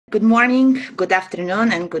Good morning, good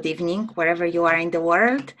afternoon, and good evening, wherever you are in the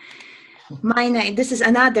world. This is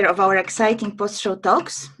another of our exciting post-show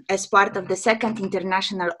talks as part of the second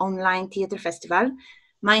International Online Theatre Festival.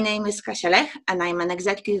 My name is Kasia Lech, and I'm an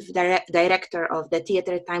executive director of the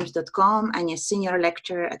theatretimes.com and a senior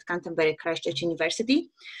lecturer at Canterbury Christ Church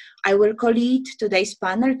University. I will co-lead today's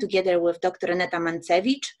panel together with Dr. Aneta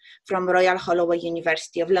Mancewicz from Royal Holloway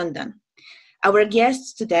University of London. Our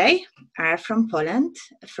guests today are from Poland,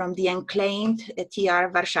 from the acclaimed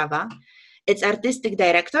TR Warszawa. Its artistic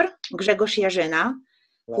director, Grzegorz Jarzyna,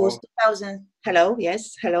 whose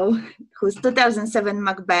 2007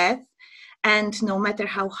 Macbeth, and no matter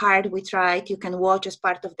how hard we tried, you can watch as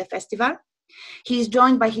part of the festival. He is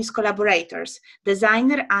joined by his collaborators,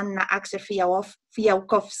 designer Anna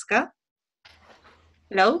Akser-Fijałkowska,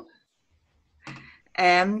 hello,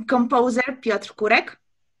 composer Piotr Kurek,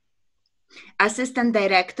 assistant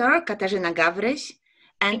director Katarzyna Gawryś,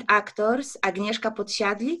 and actors Agnieszka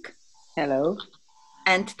Podsiadlik, hello,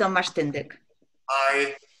 and Tomasz Tyndyk.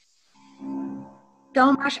 Hi.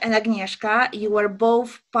 Tomasz and Agnieszka, you were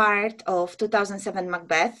both part of 2007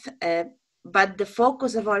 Macbeth, but the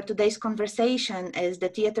focus of our today's conversation is the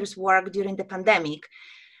theater's work during the pandemic,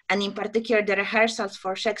 and in particular the rehearsals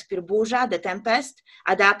for Shakespeare Burza, The Tempest,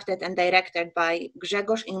 adapted and directed by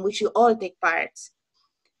Grzegorz, in which you all take parts.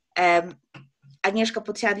 Agnieszka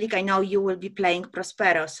Podsiadlik, I know you will be playing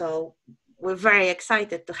Prospero, so we're very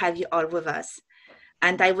excited to have you all with us.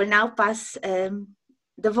 And I will now pass the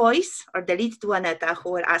voice or the lead to Aneta,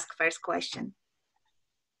 who will ask first question.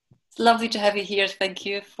 It's lovely to have you here. Thank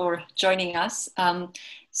you for joining us.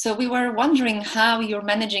 So we were wondering how you're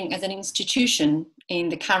managing as an institution in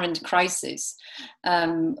the current crisis.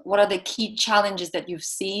 What are the key challenges that you've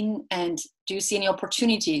seen, and do you see any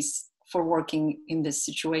opportunities for working in this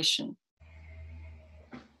situation?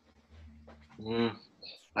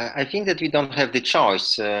 I think that we don't have the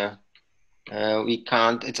choice. We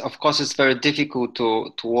can't. Of course, it's very difficult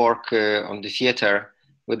to work on the theater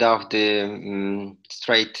without the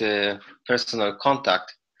straight personal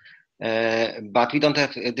contact. But we don't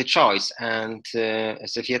have the choice. And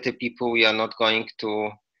as a theater people, we are not going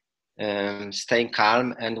to stay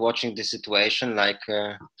calm and watching the situation like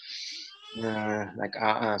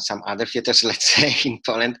some other theaters, let's say, in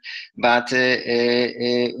Poland, but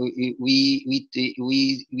we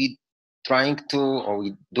trying to, or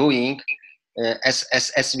we doing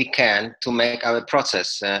as we can to make our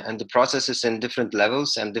process, and the process is in different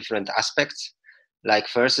levels and different aspects. Like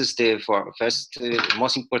first is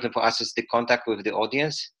most important for us is the contact with the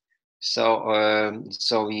audience.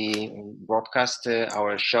 So we broadcast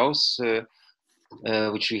our shows.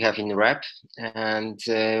 Which we have in rep, and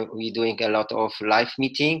we're doing a lot of live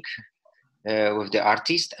meeting with the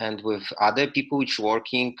artist and with other people which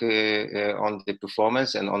working on the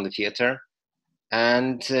performance and on the theater,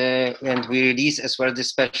 and we release as well the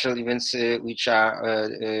special events which are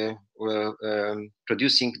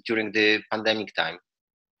producing during the pandemic time,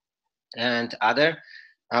 and our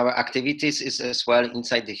activities is as well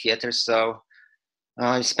inside the theater. So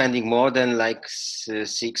I'm spending more than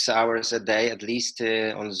 6 hours a day at least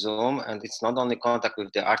on Zoom, and it's not only contact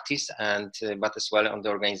with the artist but as well on the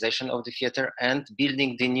organization of the theater and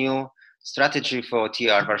building the new strategy for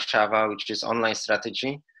TR Warszawa, which is online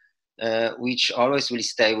strategy, which always will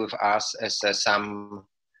stay with us as some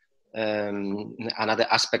another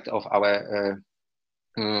aspect of our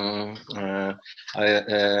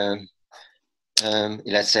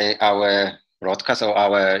let's say our broadcast or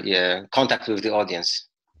our contact with the audience.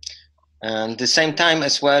 And at the same time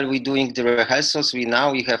as well, we're doing the rehearsals. We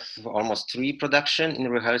have almost 3 production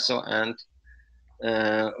in rehearsal, and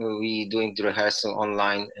we doing the rehearsal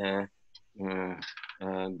online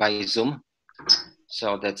by Zoom.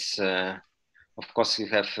 So that's, of course, we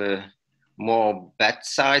have more bad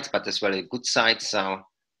sides, but as well a good side. So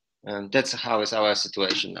that's how is our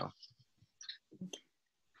situation now.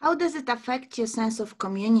 How does it affect your sense of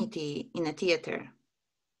community in a theater?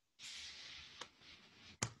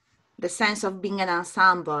 The sense of being an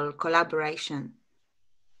ensemble, collaboration.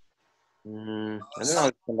 I don't know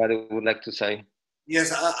if somebody would like to say.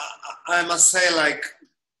 Yes, I must say, like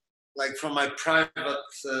from my private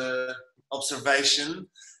observation,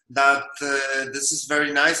 that this is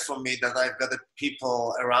very nice for me, that I've got the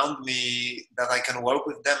people around me that I can work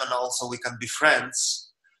with them, and also we can be friends.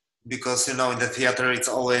 Because, in the theater, it's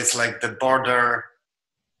always like the border,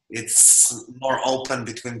 it's more open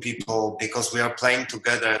between people because we are playing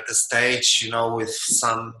together at the stage, with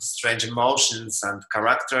some strange emotions and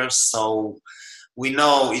characters. So we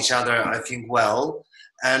know each other, I think, well.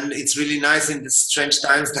 And it's really nice in these strange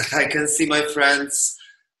times that I can see my friends,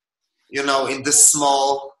 in this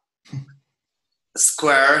small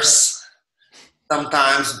squares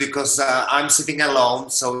sometimes because I'm sitting alone,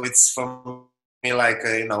 so it's for me like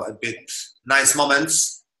a bit nice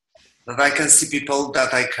moments that I can see people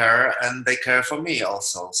that I care and they care for me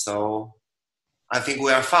also. So I think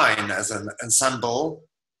we are fine as an ensemble,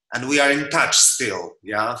 and we are in touch still,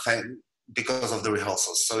 yeah, because of the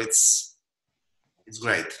rehearsals. So it's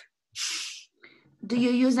great. Do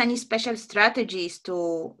you use any special strategies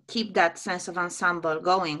to keep that sense of ensemble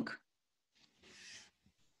going?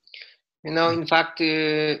 In fact,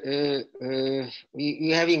 we're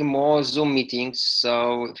having more Zoom meetings.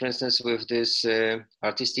 So, for instance, with this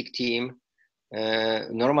artistic team,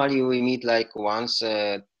 normally we meet like once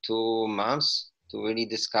 2 months to really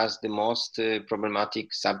discuss the most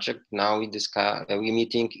problematic subject. Now we're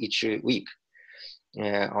meeting each week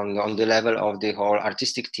on the level of the whole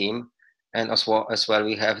artistic team, and as well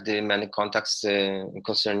we have the many contacts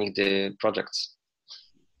concerning the projects.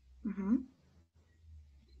 Mm-hmm.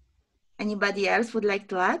 Anybody else would like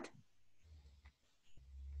to add?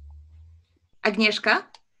 Agnieszka?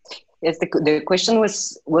 Yes, the question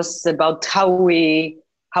was about how we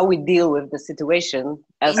deal with the situation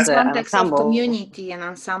as in an context ensemble. of community and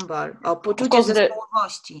ensemble, or poczucie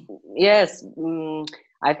zespołowości. Yes,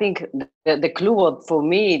 I think the clue for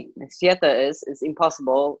me, theater is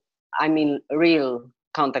impossible. I mean, real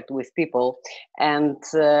contact with people, and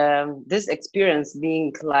this experience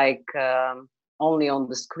being like only on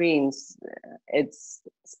the screens, it's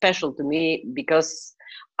special to me because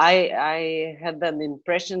I had that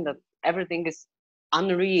impression that everything is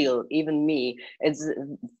unreal. Even me,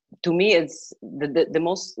 to me it's the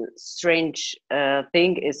most strange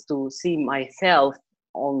thing is to see myself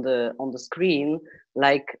on the screen,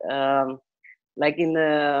 like in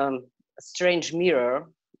a strange mirror,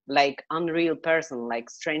 like unreal person, like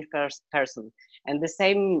strange person. And the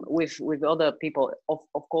same with other people.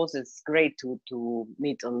 Of course, it's great to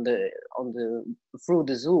meet on the through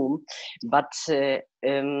the Zoom, but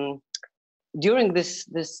during this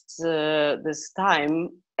time,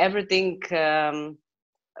 everything.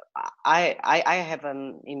 I have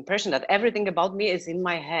an impression that everything about me is in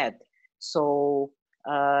my head. So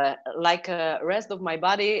like rest of my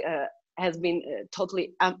body has been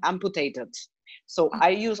totally amputated. So I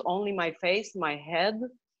use only my face, my head,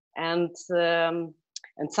 and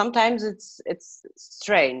sometimes it's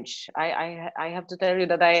strange. I have to tell you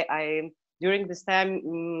that I during this time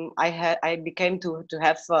I became to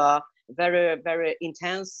have very, very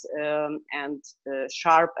intense and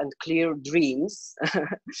sharp and clear dreams.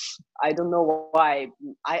 I don't know why.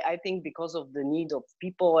 I think because of the need of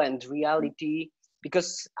people and reality,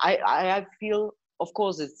 because I feel, of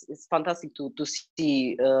course, it's fantastic to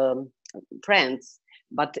see friends,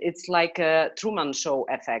 but it's like a Truman Show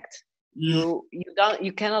effect. You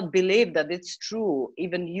cannot believe that it's true,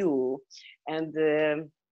 even you. And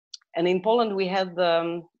in Poland we had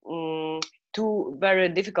 2 very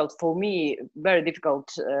difficult, for me, very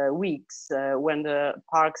difficult weeks when the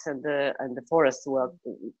parks and the forests were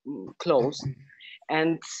closed,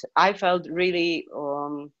 and I felt really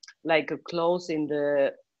like close in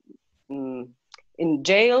the in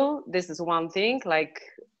jail. This is one thing, like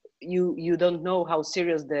you don't know how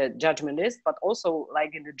serious the judgment is, but also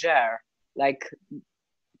like in the jar, like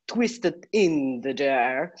twisted in the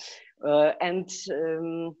jar, and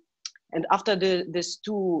after this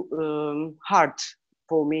 2 hard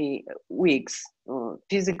for me weeks,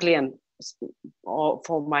 physically and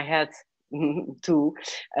for my head too,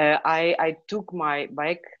 I took my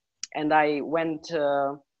bike and I went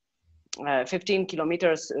 15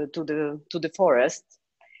 kilometers to the forest,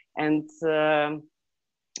 and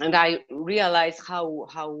I realized how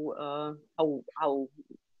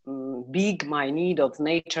big my need of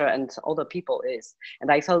nature and other people is,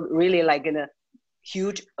 and I felt really like in a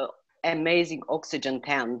huge amazing oxygen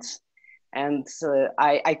tent, and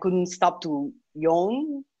I couldn't stop to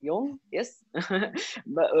yawn, yes.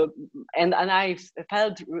 But, and I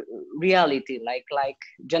felt reality, like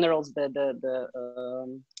generals, the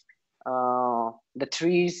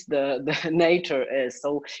trees, the nature is.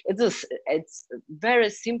 So it's a very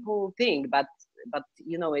simple thing, but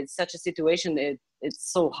it's such a situation,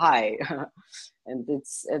 it's so high. And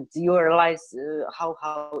you realize how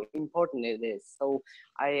important it is. So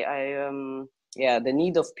the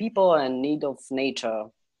need of people and need of nature,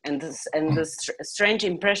 and the strange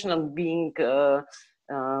impression of being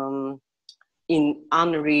in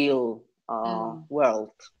unreal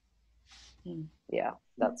world. Yeah,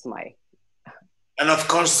 that's my. And of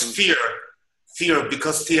course, fear,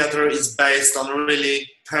 because theater is based on really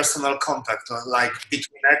personal contact, like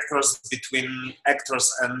between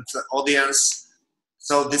actors and audience.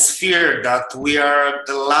 So this fear that we are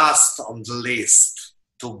the last on the list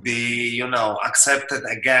to be, you know, accepted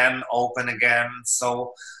again, open again.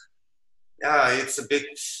 So yeah, it's a bit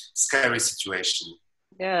scary situation.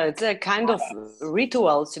 Yeah, it's a kind of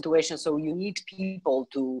ritual situation. So you need people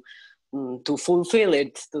to fulfill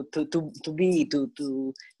it, to be,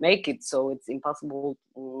 to make it. So it's impossible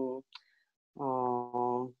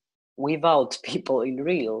without people in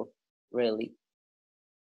really.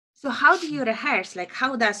 So how do you rehearse? Like,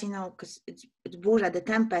 how does, you know, because it's Burza, the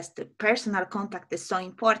Tempest, the personal contact is so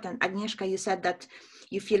important. Agnieszka, you said that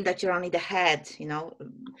you feel that you're only the head, you know,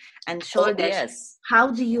 and shoulders. Oh, yes.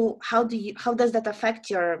 How does that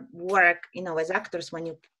affect your work, you know, as actors when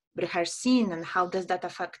you rehearse scene, and how does that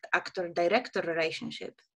affect actor-director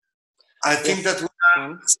relationship? I think that we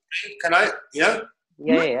are,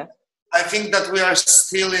 Yeah. I think that we are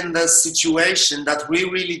still in the situation that we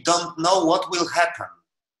really don't know what will happen.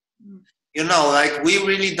 You know, like we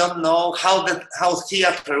really don't know how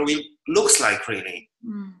theater looks like really.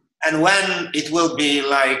 And when it will be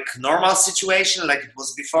like normal situation like it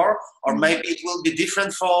was before, or maybe it will be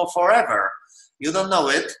different for forever. You don't know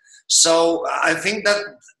it. So I think that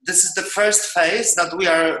this is the first phase that we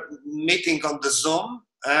are meeting on the Zoom,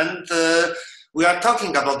 and we are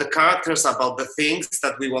talking about the characters, about the things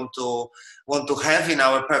that we want to have in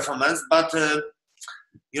our performance. But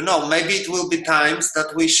you know, maybe it will be times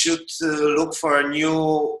that we should look for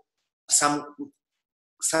some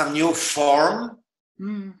new form.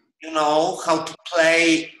 You know, how to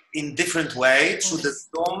play in different way through the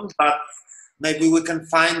Zoom, but maybe we can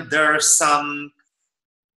find there some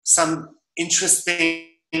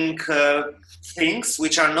interesting things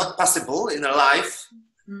which are not possible in a live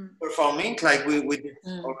performing like we did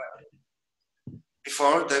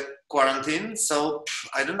before the quarantine. So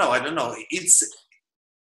I don't know. It's,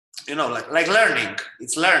 you know, like learning.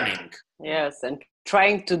 It's learning. Yes, and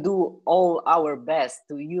trying to do all our best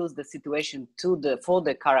to use the situation for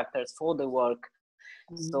the characters, for the work.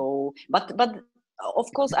 So, but of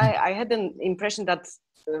course, I had an impression that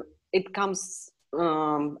it comes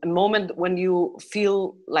a moment when you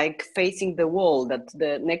feel like facing the wall, that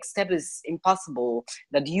the next step is impossible,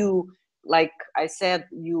 that you, like I said,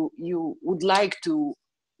 you would like to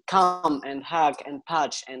come and hug and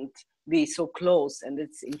touch and be so close, and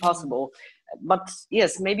it's impossible. But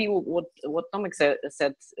yes, maybe what Tomek said,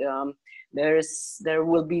 there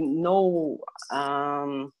will be no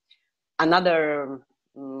another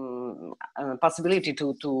possibility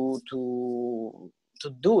to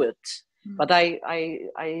do it. But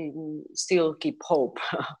I still keep hope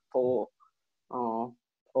for. So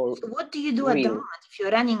what do you do at the moment if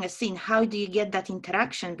you're running a scene? How do you get that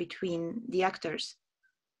interaction between the actors?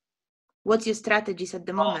 What's your strategies at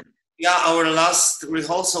the moment? Yeah, our last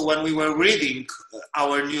rehearsal, when we were reading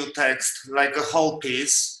our new text, like a whole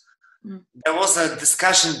piece, there was a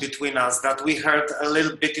discussion between us that we heard a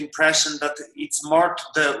little bit impression that it's more to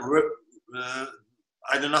the,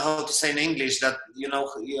 I don't know how to say in English, that, you know,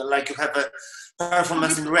 like you have a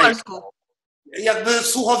performance in radio. Jakby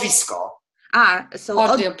słuchowisko. So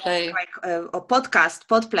audio play. Like a podcast,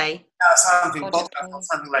 podplay. Yeah,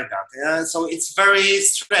 something like that. Yeah, so it's very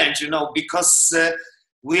strange, you know, because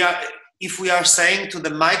if we are saying to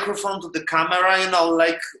the microphone, to the camera, you know,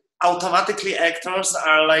 like automatically actors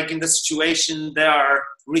are like in the situation they are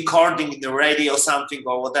recording in the radio or something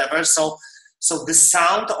or whatever. So the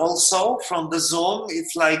sound also from the Zoom,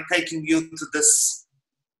 it's like taking you to this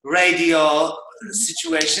radio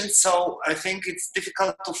situation. So I think it's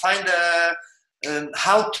difficult to find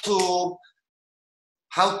how to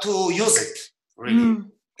use it really,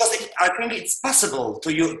 because I think it's possible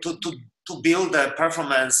to build a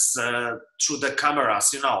performance through the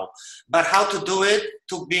cameras, you know, but how to do it,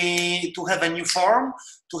 to have a new form,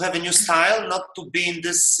 to have a new style, not to be in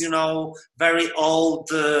this, you know, very old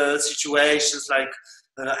situations like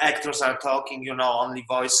actors are talking, you know, only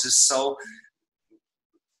voices. So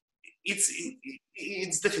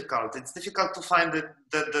it's difficult. It's difficult to find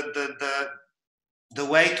the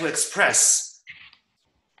way to express,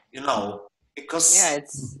 you know, because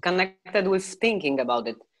it's connected with thinking about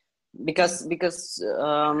it. Because you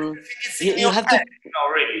have to, you know,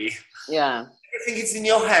 really. Yeah. Everything is in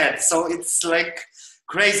your head, so it's like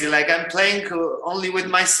crazy. Like I'm playing only with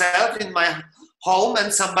myself in my home,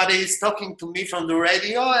 and somebody is talking to me from the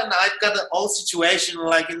radio, and I've got a whole situation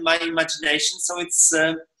like in my imagination. So it's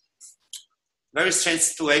a very strange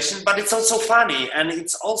situation, but it's also funny, and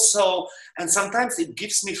sometimes it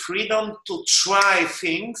gives me freedom to try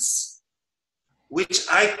things which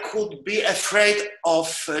I could be afraid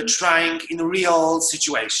of trying in a real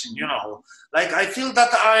situation, you know. Like I feel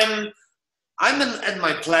that I'm at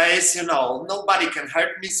my place, you know, nobody can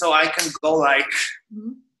hurt me, so I can go like.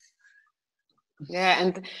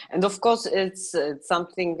 Yeah, and of course it's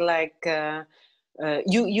something like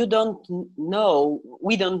you don't know,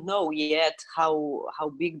 we don't know yet how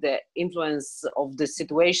big the influence of the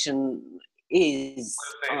situation is,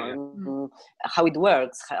 how it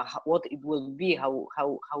works, what it will be, how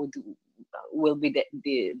it will be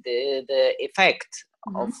the effect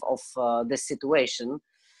of the situation.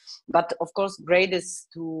 But of course, great is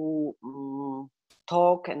to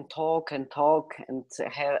talk and to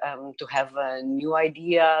have new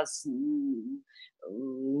ideas,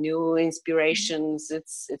 new inspirations.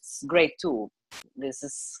 It's great too. This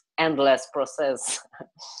is endless process.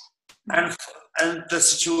 And the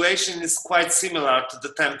situation is quite similar to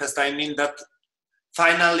the Tempest. I mean that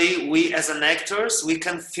finally we as an actors, we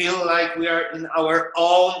can feel like we are in our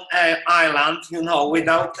own island, you know,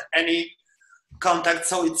 without any contact.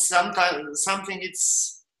 So it's something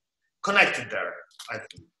it's connected there, I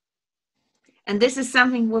think. And this is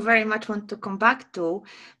something we very much want to come back to.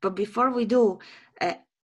 But before we do,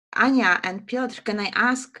 Anya and Piotr, can I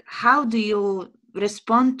ask, how do you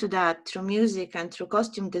respond to that through music and through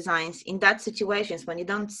costume designs in that situations when you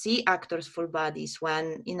don't see actors' full bodies,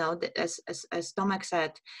 when, you know, as Tomek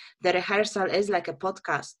said, the rehearsal is like a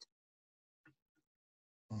podcast?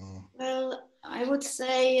 Well, I would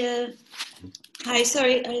say, hi,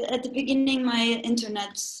 sorry, at the beginning my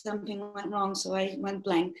internet, something went wrong, so I went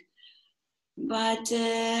blank. But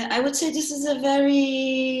I would say this is a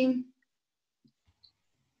very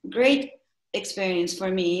great experience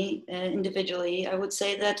for me individually. I would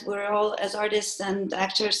say that we're all, as artists and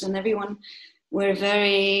actors and everyone, we're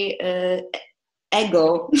very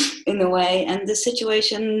ego in a way, and the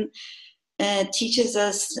situation teaches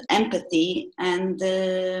us empathy and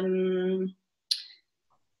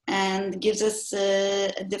gives us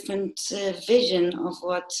a different vision of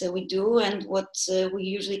what we do and what we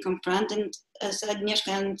usually confront. And as Agnieszka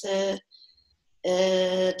and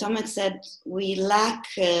Tomek said, we lack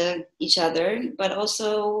each other, but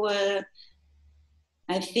also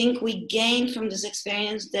I think we gain from this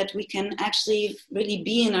experience that we can actually really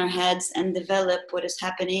be in our heads and develop what is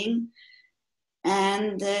happening.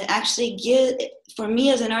 And actually for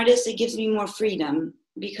me as an artist, it gives me more freedom,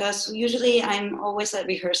 because usually I'm always at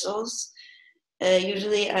rehearsals.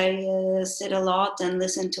 Usually I sit a lot and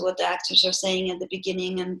listen to what the actors are saying at the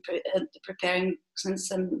beginning and preparing, since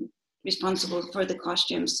I'm responsible for the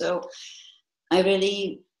costumes. So I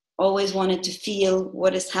really always wanted to feel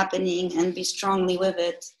what is happening and be strongly with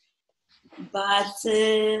it. But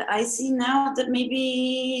I see now that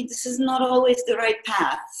maybe this is not always the right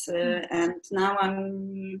path. And now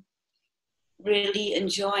I'm really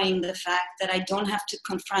enjoying the fact that I don't have to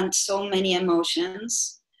confront so many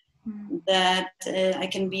emotions, that I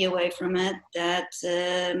can be away from it, that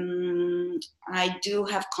I do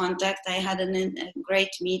have contact. I had a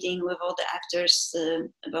great meeting with all the actors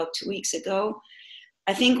about 2 weeks ago.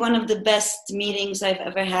 I think one of the best meetings I've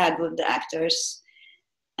ever had with the actors.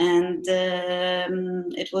 And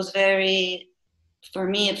it was very, for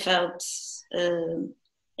me, it felt,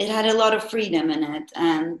 it had a lot of freedom in it,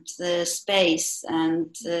 and space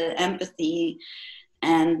and empathy,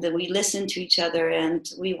 and we listened to each other, and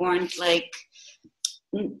we weren't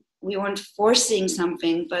forcing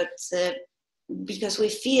something, but because we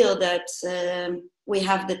feel that we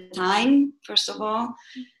have the time, first of all,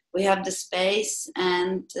 we have the space,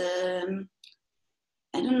 and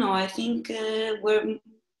I don't know, I think we're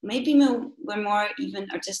more even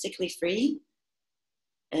artistically free.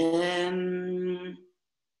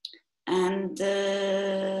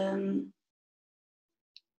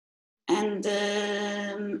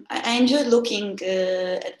 I enjoy looking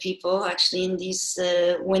at people actually in these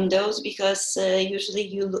windows, because usually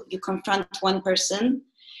you confront one person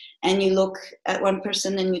and you look at one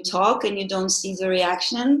person and you talk and you don't see the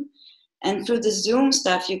reaction. And through the Zoom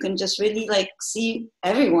stuff, you can just really see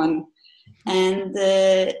everyone. And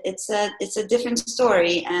it's a different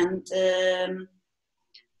story. And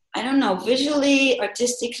I don't know, visually,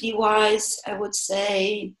 artistically wise, I would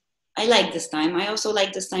say I like this time. I also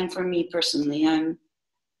like this time for me personally.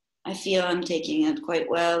 I feel I'm taking it quite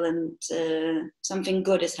well, and something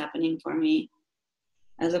good is happening for me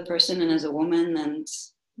as a person and as a woman. And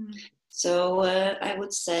so I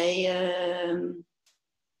would say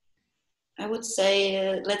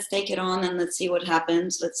let's take it on and let's see what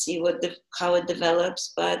happens. Let's see how it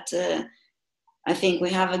develops. But I think we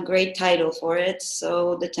have a great title for it.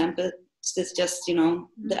 So the Tempest is just,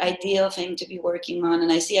 the ideal thing to be working on.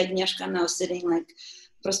 And I see Agnieszka now sitting like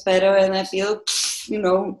Prospero, and I feel,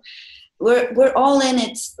 we're all in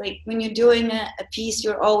it. Like when you're doing a piece,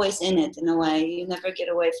 you're always in it in a way. You never get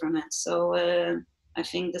away from it. So I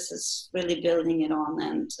think this is really building it on,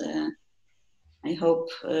 and I hope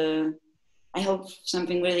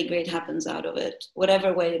something really great happens out of it,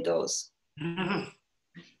 whatever way it goes.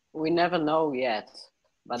 We never know yet,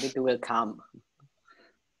 but it will come.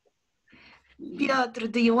 Piotr,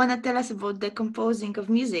 do you want to tell us about the composing of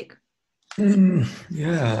music?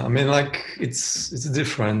 Yeah, I mean, like it's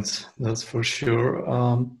different, that's for sure.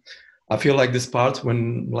 I feel like this part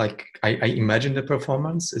when like I imagine the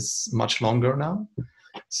performance is much longer now.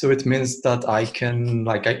 So it means that I can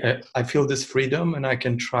like I feel this freedom and I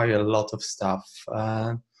can try a lot of stuff.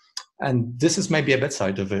 And this is maybe a bad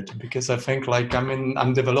side of it, because I think like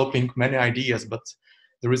I'm developing many ideas, but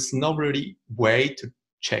there is no really way to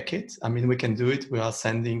check it. I mean, we can do it. We are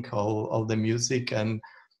sending all the music and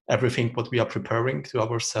everything what we are preparing to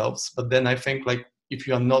ourselves. But then I think like if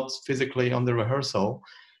you are not physically on the rehearsal,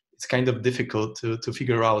 it's kind of difficult to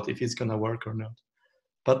figure out if it's gonna work or not.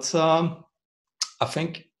 But I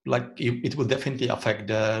think like it will definitely affect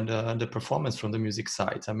the performance from the music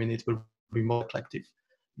side. I mean, it will be more reflective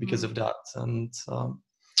because of that. And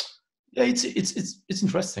yeah, it's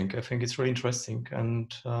interesting. I think it's really interesting.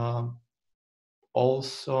 And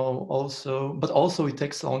also it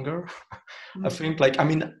takes longer. I think like, I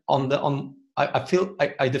mean, I feel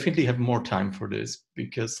I definitely have more time for this,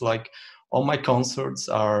 because like all my concerts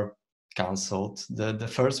are canceled. The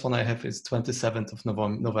first one I have is 27th of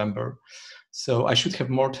November. So I should have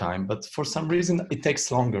more time, but for some reason it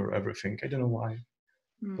takes longer, everything. I don't know why.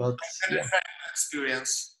 But yeah.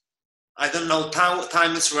 Experience. I don't know,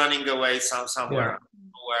 time is running away somewhere,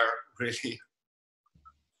 nowhere really.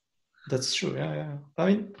 That's true. Yeah.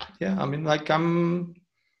 I mean, like I'm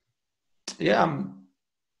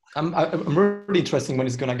really interested when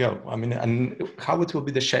it's gonna go. I mean, and how it will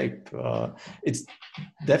be the shape. It's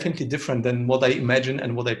definitely different than what I imagined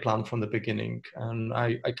and what I planned from the beginning. And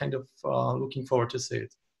I kind of looking forward to see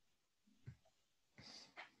it.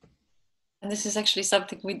 And this is actually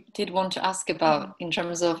something we did want to ask about in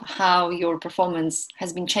terms of how your performance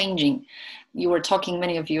has been changing. You were talking,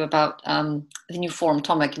 many of you, about the new form.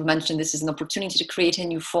 Tomek, you mentioned this is an opportunity to create a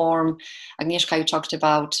new form. Agnieszka, you talked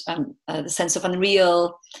about the sense of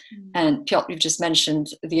unreal. And Piotr, you've just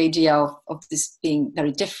mentioned the idea of this being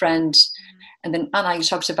very different. And then Anna, you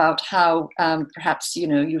talked about how perhaps,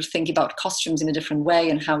 you think about costumes in a different way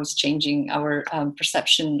and how it's changing our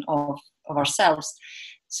perception of ourselves.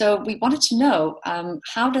 So we wanted to know,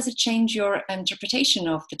 how does it change your interpretation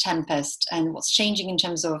of The Tempest, and what's changing in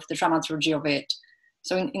terms of the dramaturgy of it?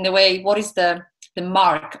 So in a way, what is the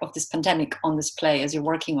mark of this pandemic on this play as you're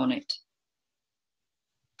working on it?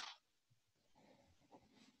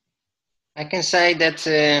 I can say that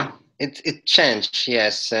it changed,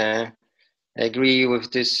 yes. I agree with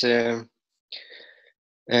this, with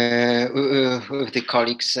the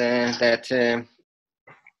colleagues that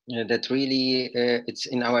really it's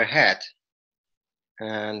in our head,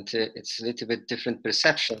 and it's a little bit different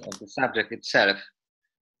perception of the subject itself,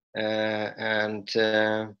 and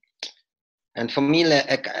for me, to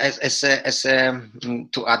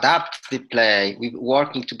adapt the play, we're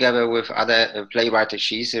working together with other playwrights.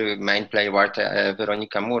 She's a main playwright,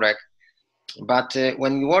 Weronika Murek. But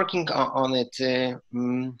when we're working on it,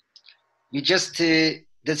 we just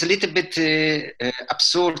that's a little bit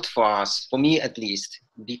absurd for us, for me at least,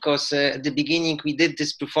 because at the beginning we did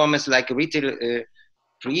this performance like a little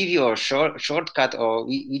preview or shortcut, or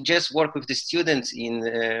we just work with the students in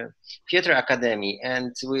theater academy,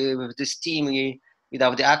 and with this team,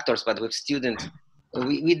 without the actors but with students,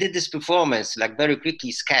 we did this performance like very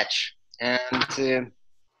quickly sketch. And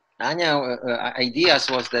Anya ideas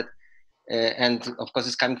was that, and of course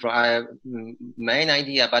it's coming from our main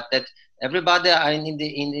idea, but that everybody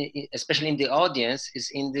especially in the audience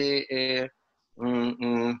is in the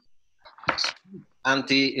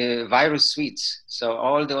anti-virus suites. So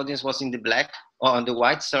all the audience was in the black, or on the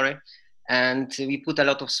white, sorry, and we put a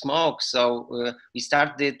lot of smoke. So we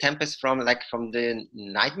start The Tempest from the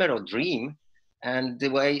nightmare or dream, and the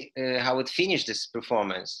way how it finished this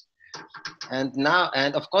performance. And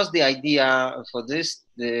of course the idea for this,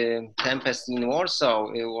 The Tempest in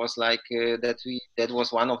Warsaw, it was like that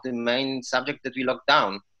was one of the main subjects that we locked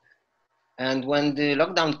down. And when the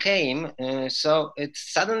lockdown came, so it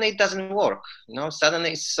suddenly doesn't work.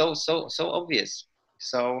 Suddenly it's so obvious.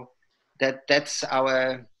 So that's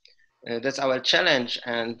our challenge.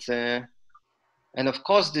 And of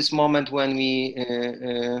course this moment when we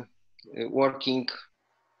working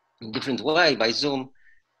in different way by Zoom,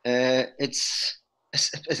 it's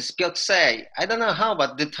as Piotr say, I don't know how,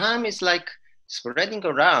 but the time is like spreading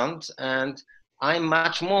around, and I'm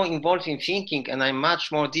much more involved in thinking, and I'm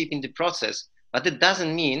much more deep in the process. But it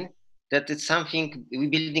doesn't mean that it's something we're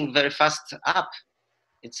building very fast up.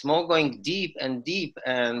 It's more going deep and deep,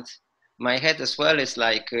 and my head as well is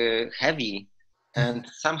like heavy and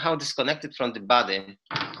somehow disconnected from the body.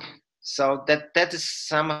 So that is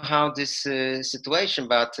somehow this situation,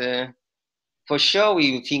 but for sure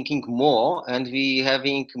we're thinking more, and we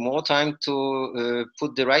having more time to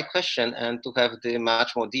put the right question and to have the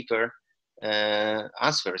much more deeper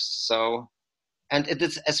answers. So, and it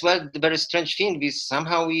is as well the very strange thing, we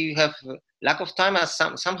somehow we have lack of time, as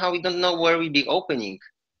somehow we don't know where we be opening.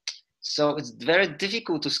 So it's very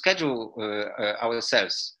difficult to schedule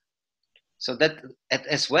ourselves. So that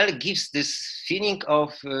as well gives this feeling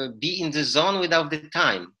of be in the zone without the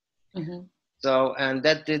time. Mm-hmm. So, and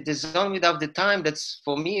that the zone without the time, that's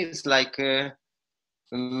for me is like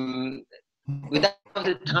without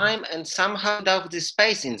the time and somehow without the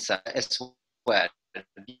space inside as well.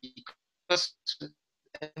 Because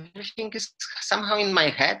everything is somehow in my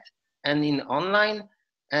head and in online,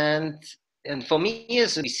 and for me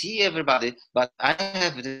is we see everybody, but I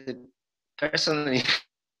have the personally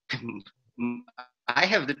I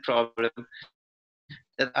have the problem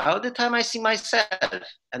that all the time I see myself,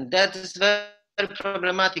 and that is very, very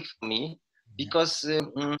problematic for me, because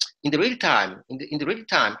in the real time, in the real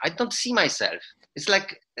time, I don't see myself. It's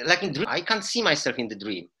like in dream, I can't see myself in the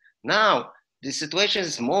dream. Now the situation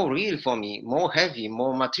is more real for me, more heavy,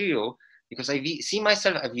 more material, because I see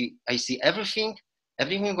myself. I see everything.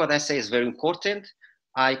 Everything what I say is very important.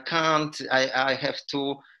 I can't. I have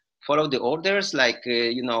to follow the orders, like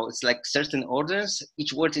it's like certain orders.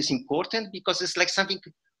 Each word is important because it's like something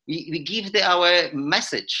we give our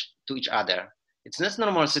message to each other. It's not a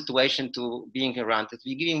normal situation to being around it.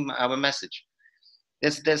 We're giving our message.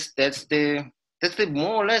 That's the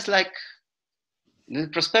more or less like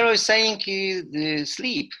Prospero is saying,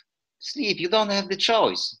 sleep. You don't have the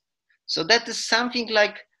choice. So that is something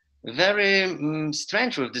like very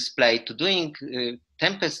strange with this play, to doing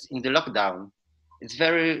Tempest in the lockdown. It's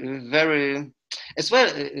very, very, as well,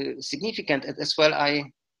 significant. As well,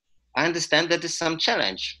 I understand that there's some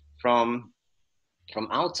challenge from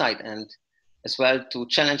outside, and as well to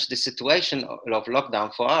challenge the situation of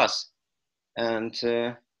lockdown for us. And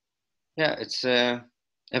it's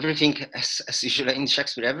everything, as usually in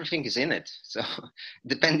Shakespeare, everything is in it. So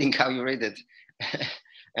depending how you read it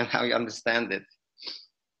and how you understand it.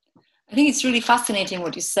 I think it's really fascinating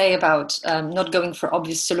what you say about not going for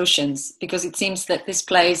obvious solutions, because it seems that this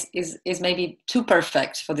place is maybe too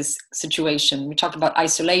perfect for this situation. We talk about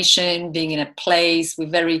isolation, being in a place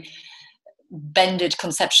with very bended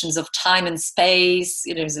conceptions of time and space.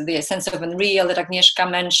 The sense of unreal that Agnieszka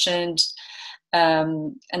mentioned,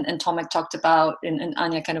 and Tomek talked about, and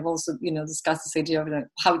Anya kind of also discussed this idea of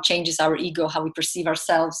how it changes our ego, how we perceive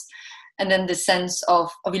ourselves. And then the sense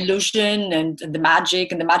of illusion and the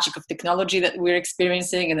magic of technology that we're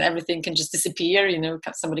experiencing, and everything can just disappear.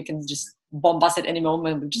 Somebody can just bomb us at any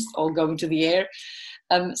moment. We're just all going to the air.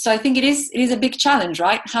 So I think it is a big challenge,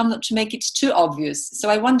 right? How not to make it too obvious. So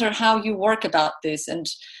I wonder how you work about this, and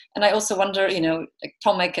I also wonder, like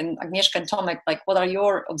Tomek and Agnieszka and Tomek, like what are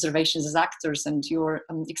your observations as actors and your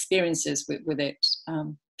experiences with it?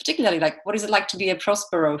 Particularly, like what is it like to be a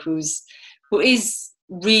Prospero who is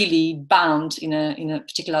really bound in a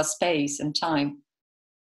particular space and time?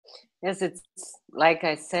 Yes, it's like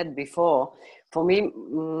I said before. For me,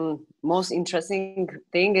 most interesting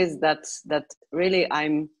thing is that really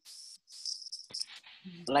I'm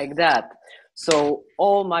like that. So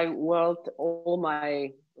all my world, all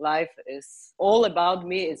my life is all about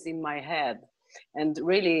me. Is in my head, and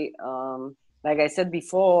really, like I said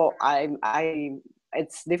before,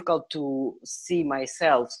 it's difficult to see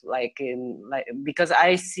myself because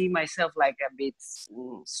I see myself like a bit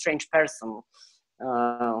strange person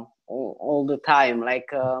all the time, like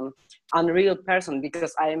unreal person,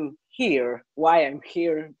 because I'm here. Why I'm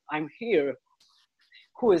here? I'm here.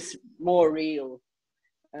 Who is more real?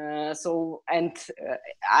 I'm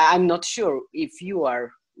not sure if you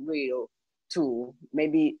are real too.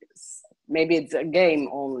 Maybe it's a game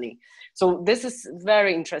only. So this is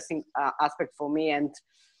very interesting aspect for me,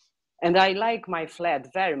 and I like my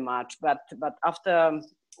flat very much. But after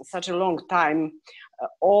such a long time,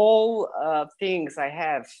 all things I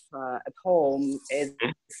have at home is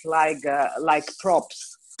like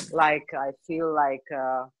props. Like I feel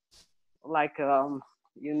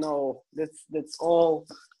that's all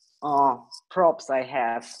props I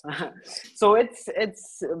have. So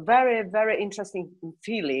it's very, very interesting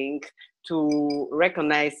feeling to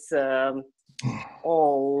recognize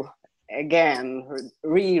all again,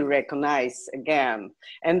 re-recognize again.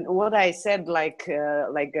 And what I said, like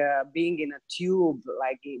being in a tube,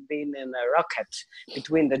 like being in a rocket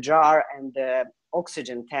between the jar and the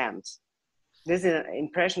oxygen tent. This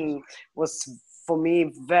impression was for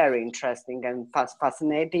me very interesting and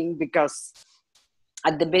fascinating, because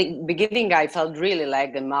at the beginning I felt really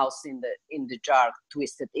like a mouse in the jar,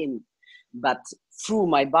 twisted in, but through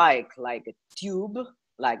my bike, like a tube,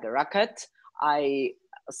 like a rocket, I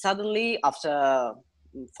suddenly, after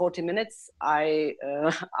 40 minutes, I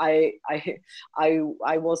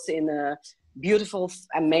was in a beautiful,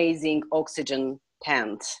 amazing oxygen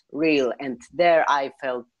tent, real, and there I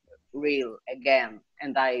felt real again,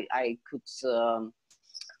 and I could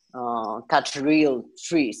touch real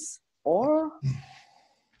trees. Or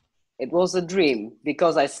it was a dream,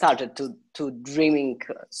 because I started to dreaming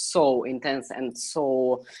so intense and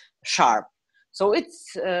so sharp. So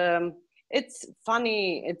it's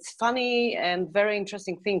funny and very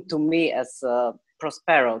interesting thing to me as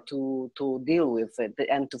Prospero to deal with it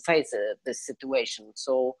and to face this situation.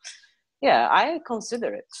 So yeah, I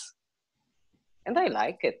consider it, and I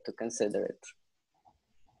like it to consider it.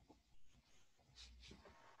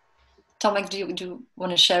 Tomek, do you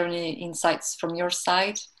want to share any insights from your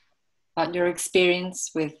side about your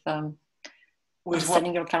experience with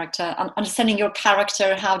understanding your character? Understanding your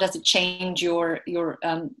character, how does it change your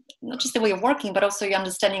not just the way of working, but also your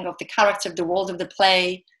understanding of the character, of the world of the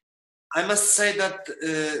play? I must say that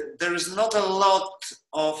there is not a lot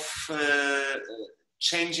of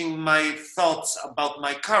changing my thoughts about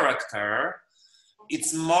my character.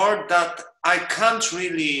 It's more that I can't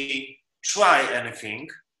really try anything.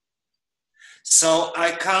 So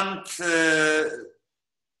I can't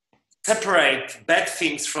separate bad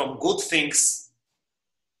things from good things.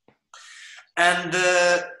 And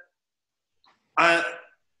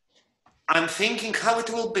I'm thinking how it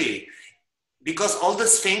will be, because all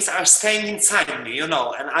these things are staying inside me, and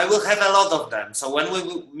I will have a lot of them. So when we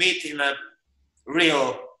will meet in a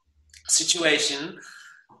real situation,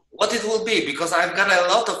 what it will be, because I've got a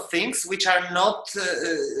lot of things which are not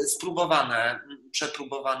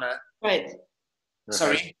przepróbowane. Right.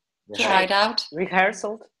 Sorry? Tried out?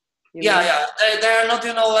 Rehearsal? Yeah. They are not,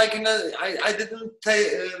 like I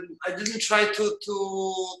didn't try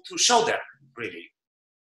to show them really.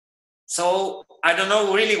 So I don't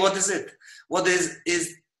know really what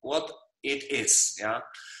it is. Yeah.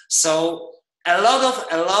 So a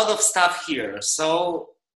lot of stuff here.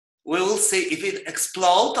 So we will see if it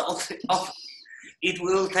explodes or it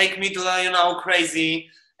will take me to a crazy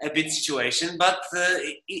a bit situation. But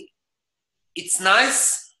it's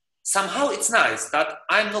nice. Somehow it's nice that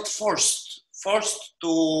I'm not forced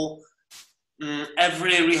to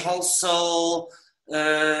every rehearsal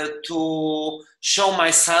to show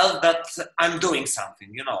myself that I'm doing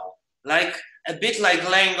something, like a bit like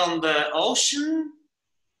laying on the ocean,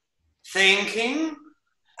 thinking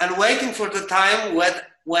and waiting for the time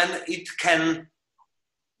when it can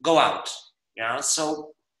go out. Yeah,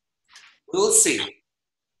 so we'll see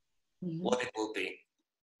what it will be.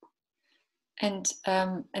 And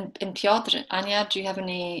Piotr, Anya, do you have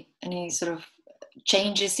any sort of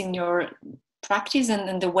changes in your practice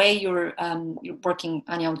and the way you're working,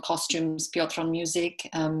 Anya, on costumes, Piotr on music,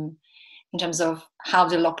 in terms of how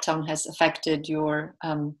the lockdown has affected your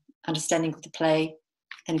understanding of the play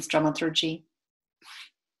and its dramaturgy?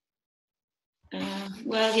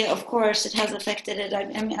 Well, yeah, of course, it has affected it. I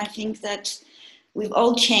mean, I think that we've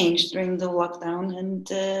all changed during the lockdown, and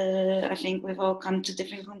I think we've all come to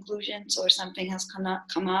different conclusions, or something has come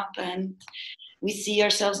up, and we see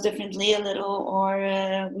ourselves differently a little,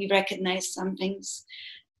 or we recognize some things.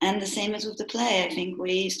 And the same as with the play. I think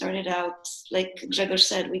we started out, like Grzegorz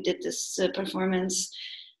said, we did this performance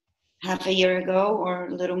half a year ago, or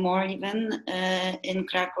a little more even, in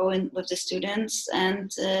Krakow with the students,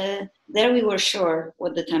 and there we were sure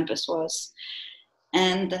what The Tempest was.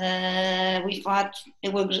 And we thought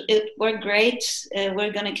it worked great.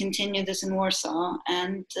 We're going to continue this in Warsaw.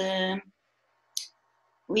 And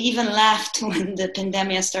we even laughed when the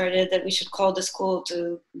pandemic started that we should call the school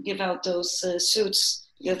to give out those suits,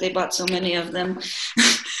 because they bought so many of them,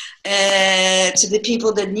 to the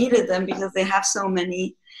people that needed them, because they have so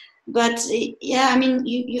many. But yeah, I mean,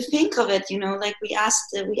 you think of it, like we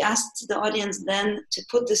asked the audience then to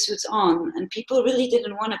put the suits on, and people really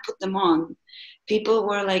didn't want to put them on. People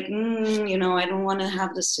were like, I don't want to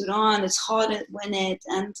have the suit on. It's hot when it,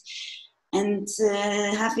 and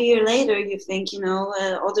half a year later, you think,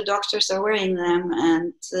 all the doctors are wearing them,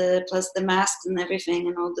 and plus the masks and everything,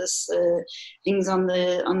 and all this things on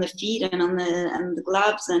the feet and on the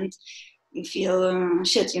gloves, and you feel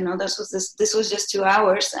shit. This was just 2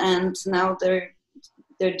 hours, and now they're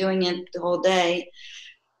doing it the whole day.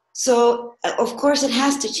 So of course it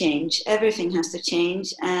has to change. Everything has to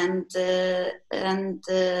change, and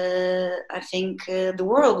I think the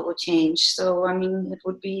world will change. So I mean, it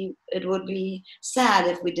would be sad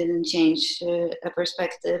if we didn't change a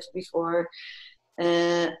perspective before.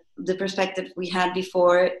 The perspective we had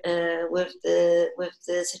before with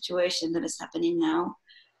the situation that is happening now,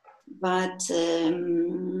 but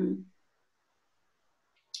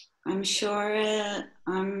I'm sure.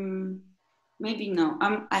 Maybe no.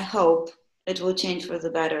 I hope it will change for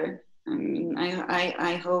the better. I mean,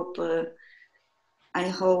 I hope. I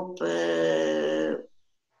hope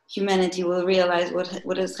humanity will realize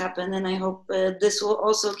what has happened, and I hope this will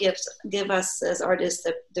also give us as artists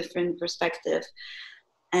a different perspective.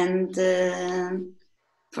 And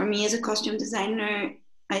for me, as a costume designer,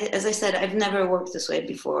 as I said, I've never worked this way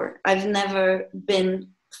before. I've never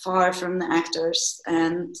been far from the actors,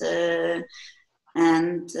 and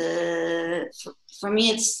for me,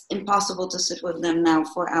 it's impossible to sit with them now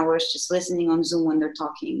for hours just listening on Zoom when they're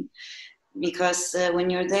talking. Because when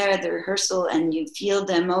you're there at the rehearsal and you feel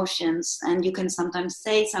the emotions, and you can sometimes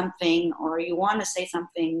say something or you want to say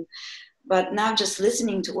something, but now just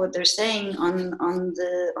listening to what they're saying on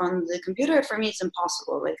the computer, for me it's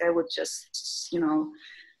impossible. Like I would just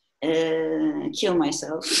kill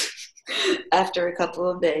myself after a couple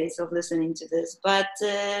of days of listening to this. But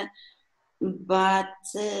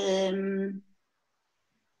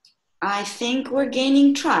I think we're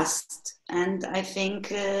gaining trust, and I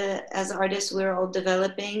think as artists we're all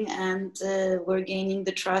developing, and we're gaining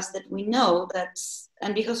the trust that we know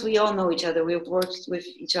and because we all know each other, we've worked with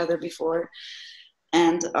each other before,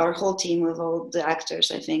 and our whole team with all the actors,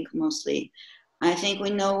 I think mostly, I think we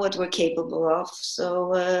know what we're capable of.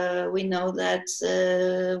 So we know that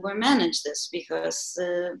we'll manage this, because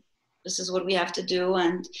this is what we have to do,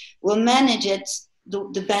 and we'll manage it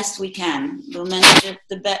the best we can. We'll manage it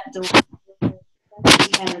the best we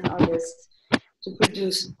can as artists to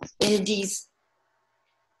produce in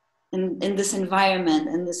this environment,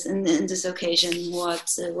 in this occasion,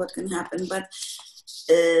 what can happen. But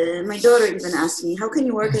my daughter even asked me, how can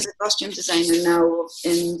you work as a costume designer now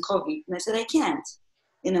in COVID? And I said, I can't,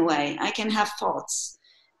 in a way. I can have thoughts,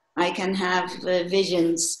 I can have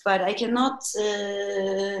visions, but I cannot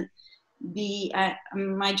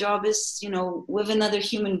my job is, with another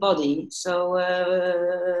human body. So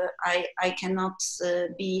I cannot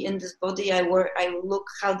be in this body. I look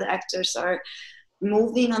how the actors are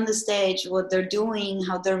moving on the stage, what they're doing,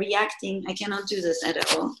 how they're reacting. I cannot do this at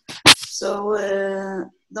all. So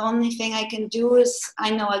the only thing I can do is,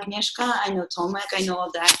 I know Agnieszka, I know Tomek, I know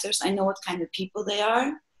all the actors, I know what kind of people they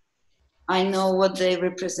are. I know what they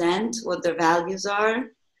represent, what their values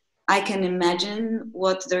are. I can imagine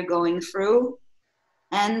what they're going through,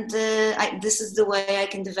 and this is the way I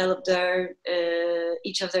can develop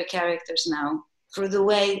each of their characters now. Through the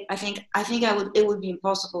way I think it would be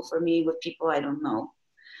impossible for me with people I don't know,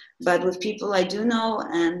 but with people I do know,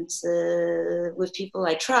 and with people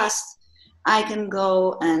I trust, I can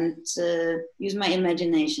go and use my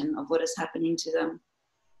imagination of what is happening to them.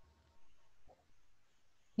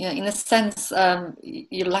 Yeah, in a sense,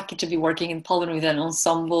 you're lucky to be working in Poland with an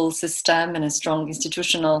ensemble system and a strong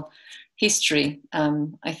institutional history.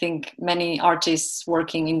 I think many artists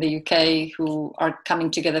working in the UK who are coming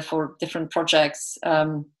together for different projects,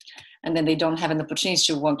 and then they don't have an opportunity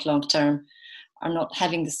to work long term, are not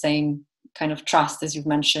having the same kind of trust, as you've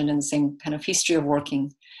mentioned, and the same kind of history of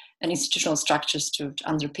working and institutional structures to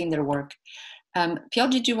underpin their work. Piotr,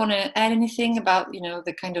 did you want to add anything about,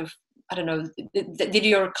 the kind of, I don't know, did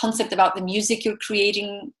your concept about the music you're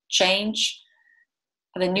creating change?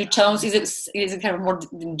 Are there new tones? Is it kind of more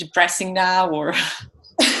depressing now, or?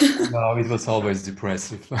 No, it was always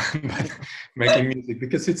depressive, but making music,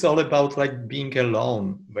 because it's all about like being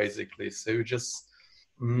alone, basically. So you just,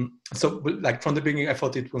 like from the beginning, I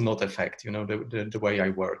thought it will not affect, the way I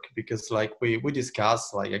work, because like we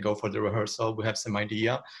discuss, like I go for the rehearsal, we have some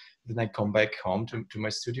idea, then I come back home to my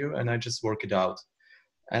studio and I just work it out.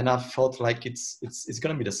 And I felt like it's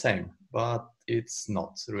gonna be the same, but it's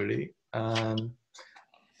not really. I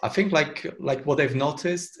think like what I've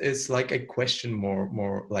noticed is like I question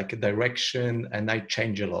more like a direction, and I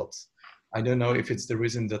change a lot. I don't know if it's the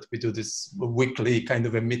reason that we do this weekly kind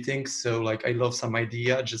of a meeting. So like I love some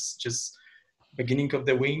idea, just beginning of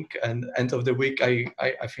the week and end of the week, I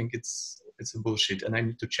think it's a bullshit, and I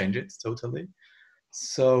need to change it totally.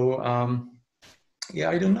 So yeah,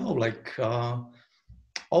 I don't know, like.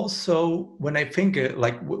 Also, when I think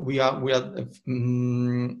like we are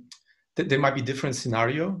there might be different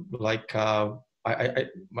scenario. Like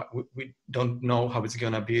we don't know how it's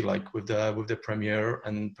gonna be like with the premiere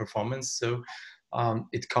and performance. So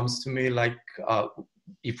it comes to me like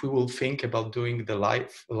if we will think about doing the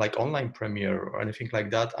live, like online premiere or anything like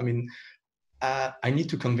that. I mean, I need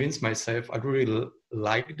to convince myself I really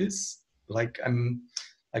like this. I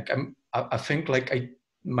think like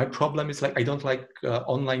my problem is like I don't like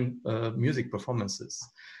online music performances,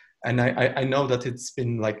 and I know that it's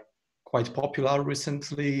been like quite popular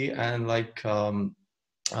recently, and like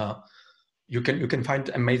you can find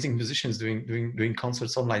amazing musicians doing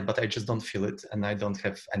concerts online, but I just don't feel it, and I don't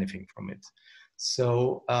have anything from it.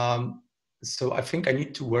 So so I think I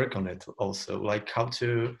need to work on it also, like how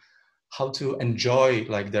to enjoy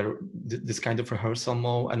like this kind of rehearsal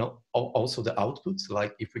mode, and also the output.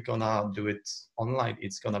 Like if we're gonna do it online,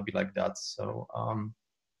 it's gonna be like that. So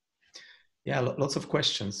yeah, lots of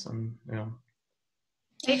questions. Yeah.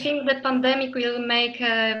 I think the pandemic will make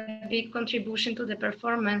a big contribution to the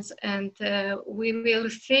performance, and we will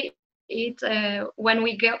see it when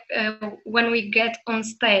we get on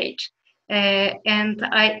stage. And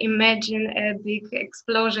I imagine a big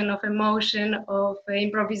explosion of emotion, of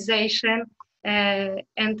improvisation,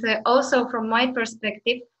 and also from my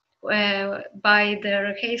perspective, by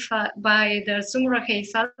the Zoom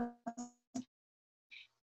rehearsal,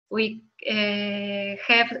 we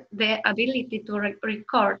have the ability to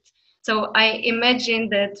record. So I imagine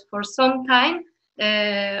that for some time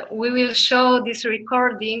we will show this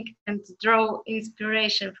recording and draw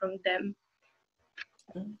inspiration from them.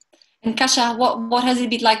 And Kasia, what has it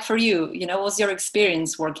been like for you? You know, what's your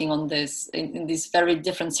experience working on this in these very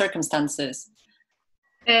different circumstances?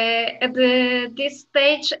 At this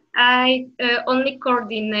stage, I only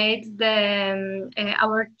coordinate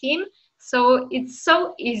our team. So it's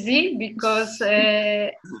so easy because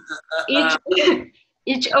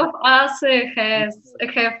each of us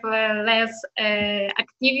have less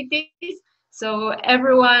activities. So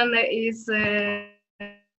everyone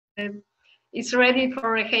is ready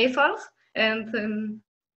for rehearsals, and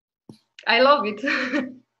I love it.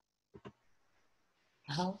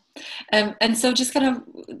 And so just kind of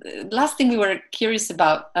last thing we were curious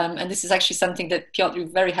about, and this is actually something that Piotr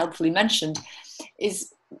very helpfully mentioned,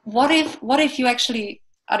 is what if you actually,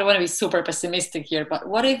 I don't want to be super pessimistic here, but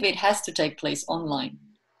what if it has to take place online?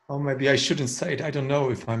 Oh, maybe I shouldn't say it. I don't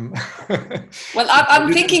know if I'm. Well,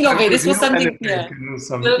 I'm thinking of it. This was something. Yeah. It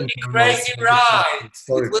will be crazy ride. It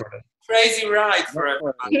will be crazy ride for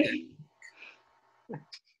everybody.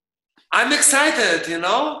 I'm excited, you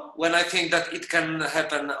know, when I think that it can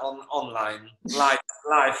happen on online,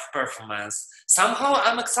 live performance. Somehow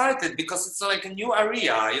I'm excited because it's like a new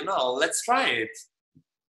area, you know. Let's try it.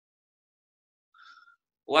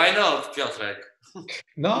 Why not, Piotrek?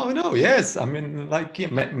 No, yes. I mean, like,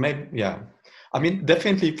 yeah. I mean,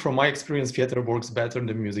 definitely from my experience, theater works better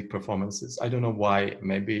than music performances. I don't know why.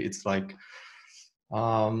 Maybe it's like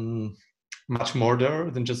much more there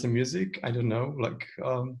than just the music. I don't know, like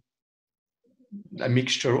a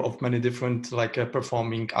mixture of many different, like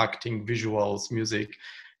performing, acting, visuals, music.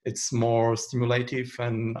 It's more stimulative,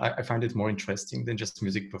 and I find it more interesting than just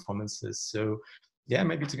music performances. So yeah,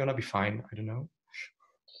 maybe it's gonna be fine. I don't know.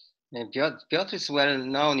 Piotr is well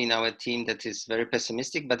known in our team that is very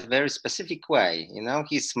pessimistic, but very specific way. You know,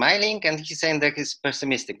 he's smiling and he's saying that he's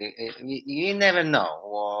pessimistic. You never know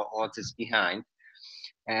what is behind.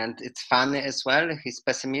 And it's funny as well, his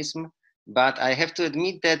pessimism. But I have to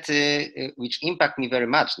admit that, which impact me very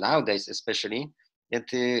much nowadays, especially, that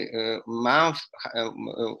month,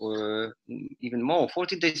 even more,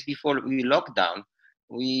 40 days before we lockdown,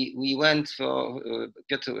 we went for,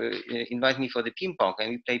 Piotr invited me for the ping pong, and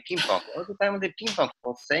we played ping pong. All the time on the ping pong, he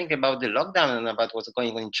was saying about the lockdown and about what's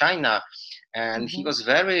going on in China. And he was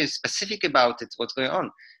very specific about it, what's going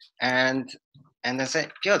on. And I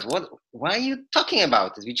said, Piotr, why are you talking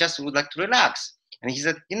about it? We just would like to relax. And he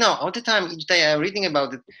said, you know, all the time, each day I'm reading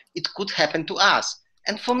about it, it could happen to us.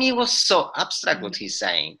 And for me, it was so abstract what he's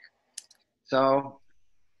saying. So,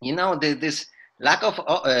 you know, this lack of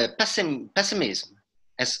pessimism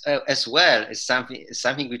as well is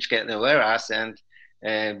something which can aware us and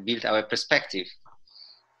build our perspective.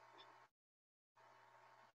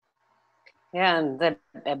 Yeah, and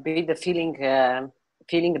a bit the feeling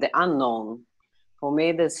the unknown. For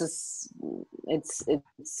me, this is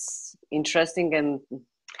it's interesting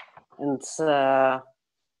and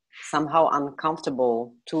somehow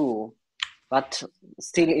uncomfortable too, but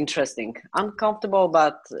still interesting. Uncomfortable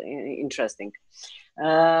but interesting.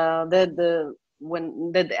 The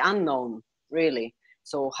unknown, really.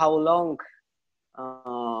 So how long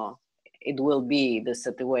it will be the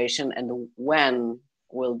situation, and when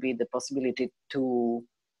will be the possibility to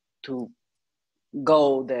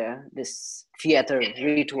go this theater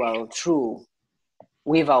ritual through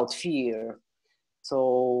without fear.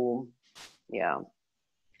 So yeah,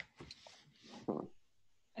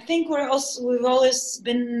 I think we've always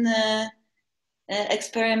been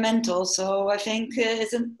experimental, so I think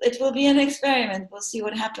it will be an experiment. We'll see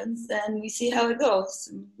what happens and we see how it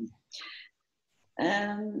goes.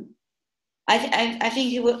 I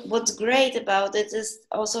think what's great about it is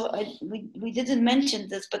also, we didn't mention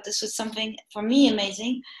this, but this was something for me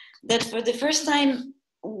amazing, that for the first time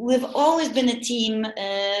we've always been a team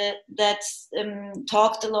that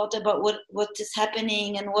talked a lot about what is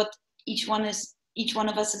happening and what each one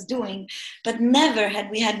of us is doing, but never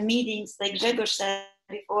had we had meetings, like Grzegorz said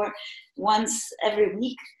before, once every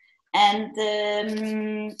week. And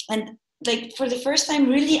like for the first time,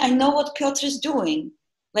 really, I know what Piotr is doing.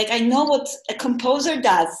 Like, I know what a composer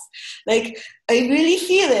does. Like, I really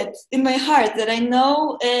feel it in my heart that I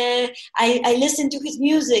know. I listen to his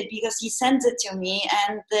music because he sends it to me,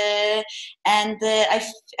 and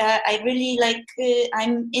I really like.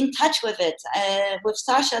 I'm in touch with it. With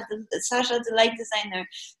Sasha, the light designer,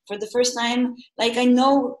 for the first time. Like, I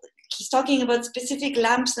know he's talking about specific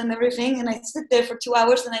lamps and everything, and I sit there for 2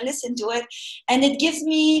 hours and I listen to it, and it gives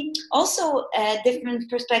me also a different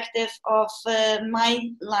perspective of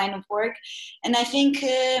my line of work. And I think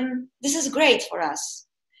this is great for us.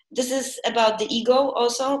 This is about the ego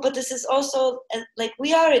also, but this is also like,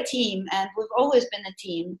 we are a team, and we've always been a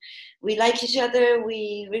team. We like each other,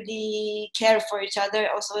 we really care for each other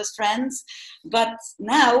also as friends, but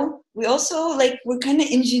now we also, like, we're kind of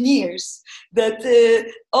engineers, that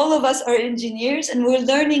all of us are engineers, and we're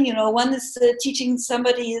learning, you know, one is teaching,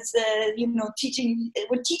 somebody is we're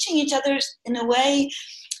teaching each other in a way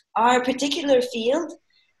our particular field.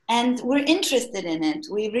 And we're interested in it.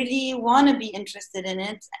 We really want to be interested in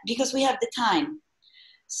it because we have the time.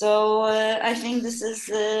 So I think this is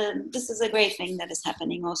a great thing that is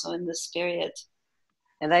happening also in this period.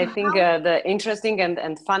 And I think the interesting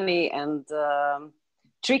and funny and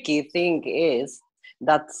tricky thing is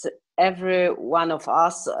that every one of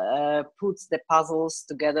us puts the puzzles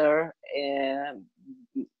together and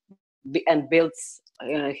builds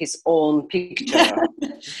his own picture,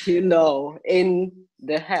 in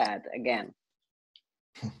the head again.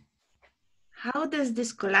 How does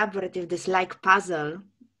this collaborative, this like puzzle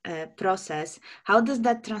process, how does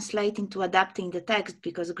that translate into adapting the text?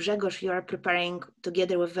 Because Grzegorz, you are preparing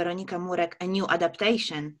together with Weronika Murek a new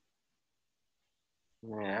adaptation.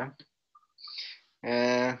 Yeah.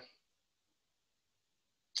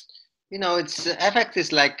 Its effect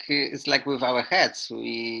is like with our heads.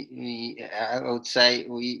 I would say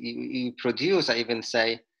we produce, I even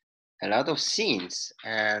say, a lot of scenes,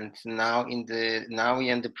 and now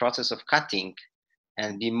we're in the process of cutting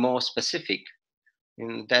and be more specific.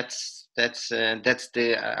 And that's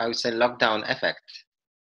the, I would say, lockdown effect.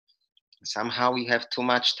 Somehow we have too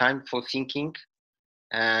much time for thinking,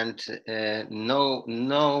 and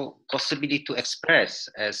no possibility to express.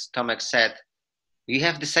 As Tomek said, I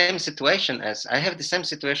have the same situation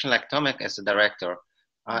like Tomek as a director.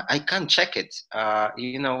 I can't check it.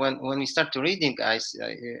 When we start to reading, that's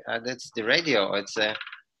the radio. It's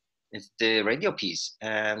the radio piece,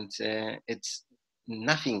 and it's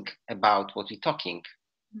nothing about what we're talking.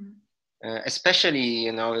 Especially,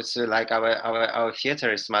 it's like our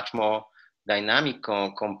theater is much more dynamic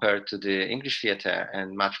compared to the English theater,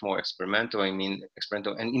 and much more experimental.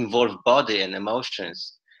 Experimental and involve body and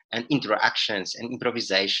emotions and interactions and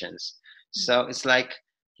improvisations. So it's like,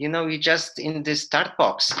 we just in this start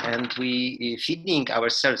box, and we feeding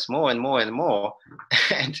ourselves more and more and more.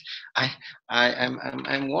 And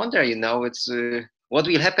I'm wondering, it's what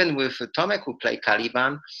will happen with Tomek, who play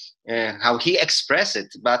Caliban, how he express it.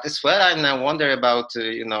 But as well, I now wonder about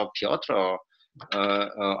Piotr or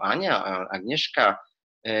Anya or Agnieszka,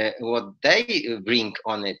 what they bring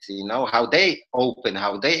on it. How they open,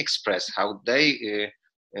 how they express, how they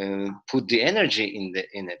put the energy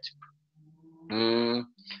in it.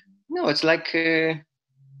 It's like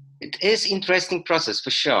it is interesting process for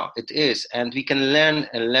sure. It is, and we can learn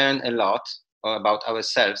a lot about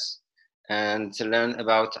ourselves, and to learn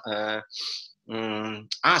about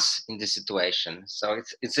us in this situation. So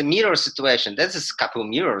it's a mirror situation. There's a couple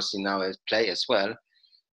mirrors in our play as well.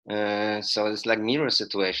 So it's like mirror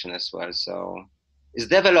situation as well. So it's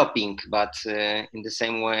developing, but in the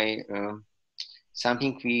same way,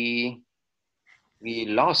 something we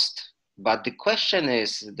lost. But the question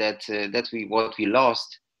is that what we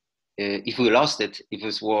lost, if we lost it, if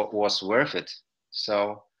it was worth it.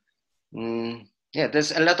 So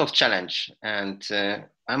there's a lot of challenge, and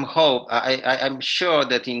I'm sure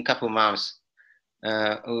that in a couple of months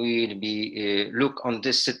we will be look on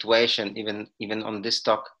this situation, even on this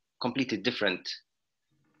talk, completely different.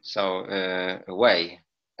 So way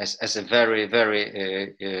as a very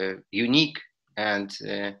unique and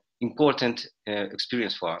important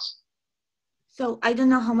experience for us. So I don't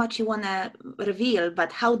know how much you want to reveal,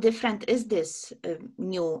 but how different is this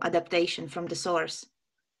new adaptation from the source?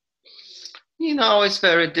 You know, it's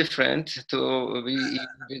very different to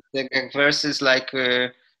the verses like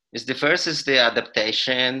is the first is the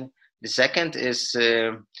adaptation. The second is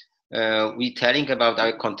we telling about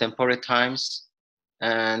our contemporary times,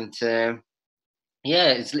 and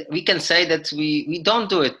yeah, we can say that we don't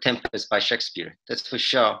do it Tempest by Shakespeare. That's for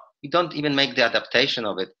sure. We don't even make the adaptation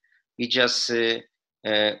of it. We just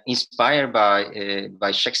inspired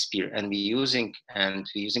by Shakespeare, and we're using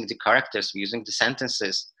the characters, we're using the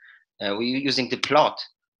sentences. We're using the plot,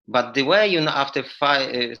 but the way, after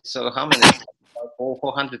so how many,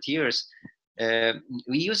 400 years, we're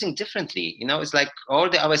using differently. It's like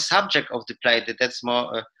our subject of the play that's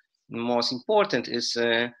most important is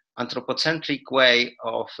anthropocentric way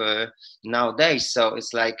of nowadays. So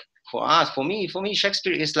it's like for me,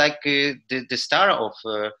 Shakespeare is like the star of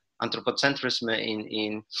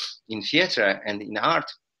anthropocentrism in theater and in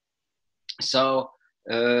art. So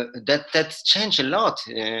that's changed a lot.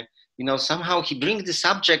 Somehow he brings the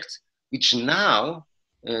subject which now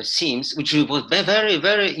seems, which was very,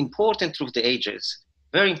 very important through the ages,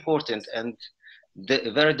 very important and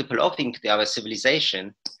very developing our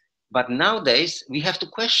civilization. But nowadays we have to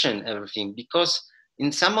question everything, because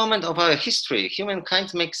in some moment of our history,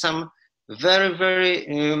 humankind makes some very, very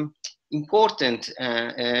important,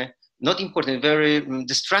 not important, very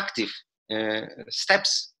destructive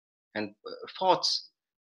steps and thoughts.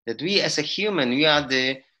 That we as a human, we have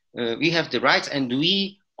the rights, and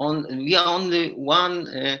we are only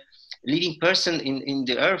one living person in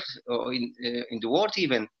the earth, or in the world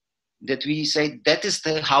even, that we say that is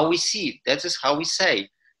how we see it, that is how we say.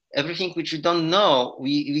 Everything which we don't know,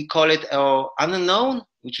 we call it unknown,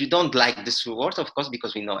 which we don't like this word, of course,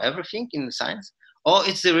 because we know everything in the science, or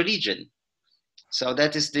it's the religion. So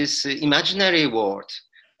that is this imaginary world.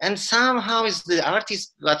 And somehow it's the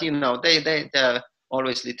artist, but they're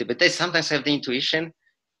always a little bit, they sometimes have the intuition,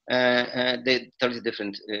 they're totally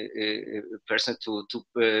different person to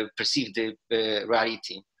perceive the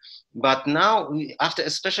reality. But now,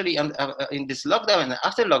 especially in this lockdown and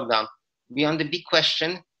after lockdown, we are on the big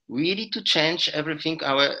question, really to change everything,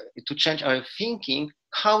 to change our thinking,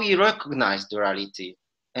 how we recognize the reality.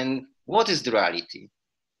 And what is the reality?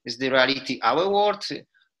 Is the reality our world,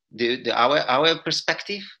 our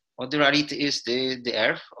perspective, or the reality is the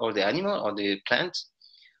earth, or the animal, or the plant?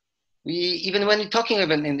 Even when we're talking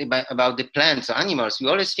about the plants or animals, we're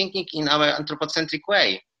always thinking in our anthropocentric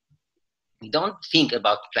way. We don't think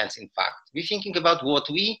about plants, in fact. We're thinking about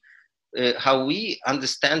how we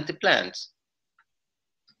understand the plants.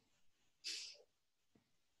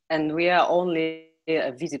 And we are only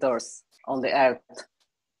visitors on the earth.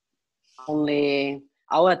 Only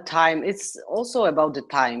our time. It's also about the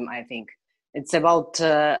time, I think. It's about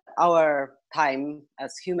our time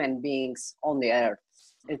as human beings on the earth.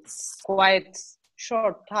 It's quite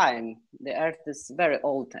short time. The earth is very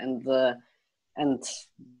old, and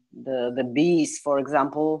the bees, for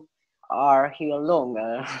example, are here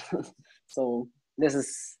longer. So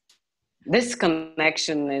this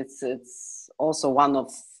connection. It's also one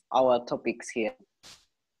of our topics here.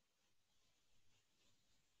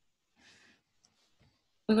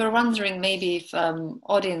 We were wondering maybe if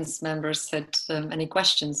audience members had any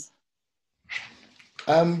questions.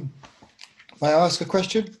 May I ask a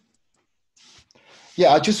question?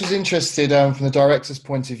 Yeah, I just was interested from the director's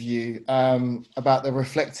point of view about the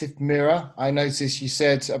reflective mirror. I noticed you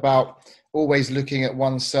said about always looking at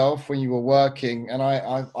oneself when you were working, and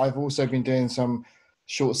I've also been doing some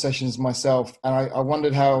short sessions myself, and I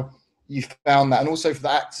wondered how you found that, and also for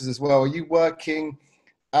the actors as well. Are you working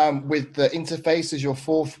with the interface as your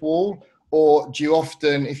fourth wall, or do you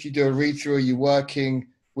often, if you do a read-through, are you working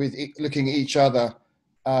with looking at each other?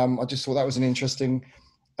 I just thought that was an interesting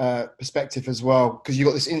perspective as well, because you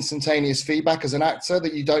got this instantaneous feedback as an actor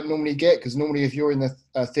that you don't normally get, because normally if you're in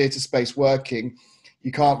the theatre space working,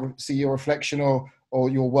 you can't see your reflection or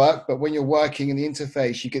your work, but when you're working in the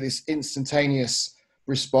interface, you get this instantaneous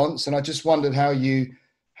response. And I just wondered how you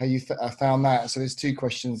found that. So there's two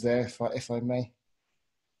questions there, if I may.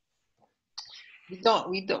 Paul,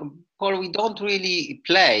 we don't really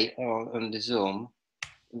play on the Zoom.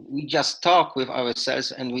 We just talk with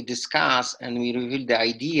ourselves and we discuss and we reveal the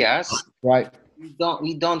ideas. Right.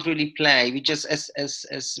 we don't really play. We just, as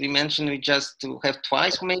we mentioned, we just to have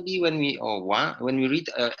twice maybe when we read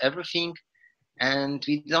everything, and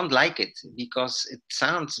we don't like it because it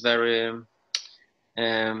sounds very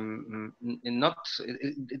not.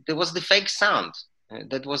 There was the fake sound.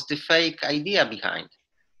 That was the fake idea behind.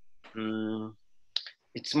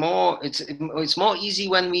 It's more easy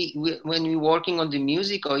when we working on the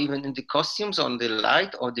music or even in the costumes, on the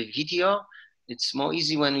light or the video. It's more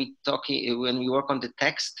easy when we work on the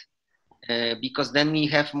text, because then we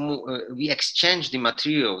have we exchange the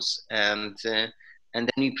materials and then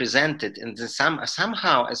we present it. And then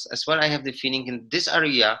somehow as well, I have the feeling in this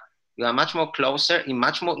area you are much more closer and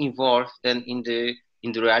much more involved than in the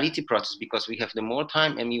reality process, because we have the more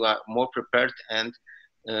time and we are more prepared and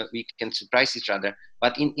we can surprise each other.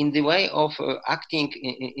 But in the way of acting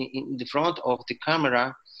in the front of the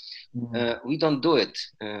camera, we don't do it.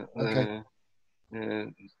 Okay.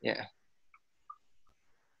 Yeah.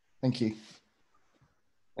 Thank you.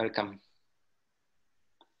 Welcome.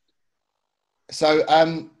 So,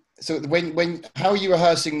 when how are you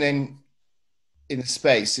rehearsing then in the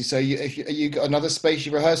space? So, you got another space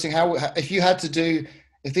you're rehearsing?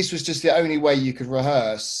 If this was just the only way you could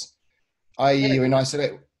rehearse, i.e., you're in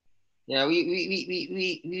isolation. Yeah,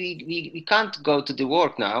 we can't go to the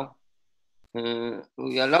work now.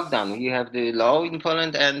 We are locked down. We have the law in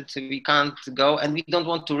Poland, and we can't go, and we don't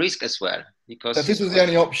want to risk as well. Because so if this was the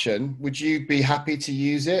only option, would you be happy to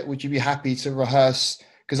use it? Would you be happy to rehearse?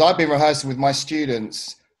 Because I've been rehearsing with my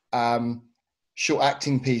students short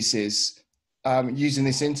acting pieces using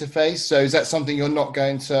this interface. So is that something you're not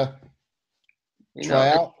going to try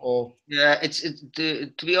out? Or yeah,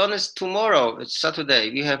 to be honest, tomorrow, it's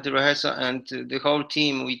Saturday, we have the rehearsal, and the whole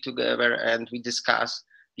team, we together and we discuss,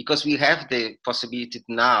 because we have the possibility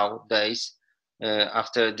nowadays,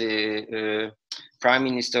 after the Prime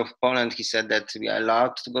Minister of Poland, he said that we are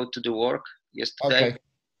allowed to go to the work yesterday. Okay.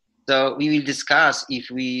 So we will discuss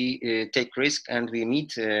if we take risk and we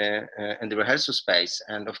meet in the rehearsal space.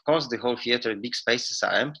 And of course, the whole theater, big spaces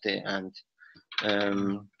are empty, and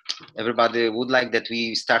everybody would like that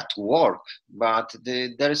we start to work. But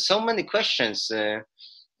there are so many questions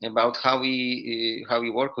about how we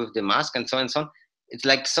work with the mask and so on and so on. It's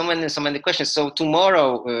like so many questions. So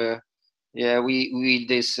tomorrow, we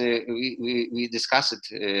discuss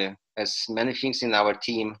it as many things in our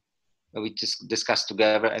team. We just discuss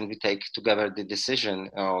together and we take together the decision.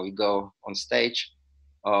 Or we go on stage,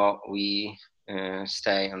 or we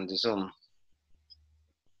stay on the Zoom.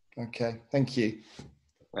 Okay, thank you.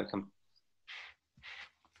 Welcome.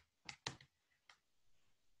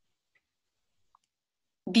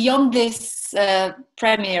 Beyond this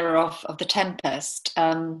premiere of The Tempest,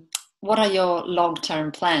 what are your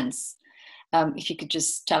long-term plans? If you could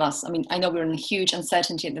just tell us. I mean, I know we're in huge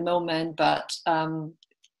uncertainty at the moment, but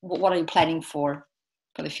what are you planning for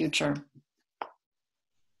the future?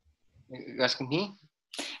 You asking me?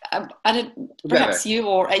 Perhaps you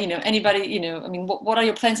or anybody. I mean, what are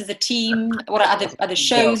your plans as a team? What are other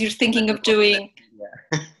shows you're thinking of doing?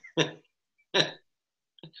 Yeah.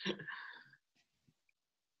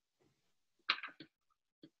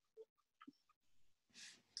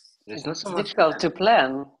 It's not so much difficult to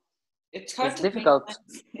plan. It's hard. It's difficult.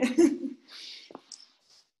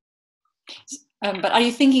 But are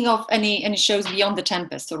you thinking of any shows beyond The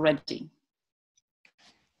Tempest already?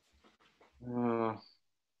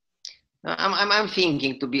 I'm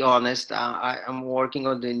thinking, to be honest. I'm working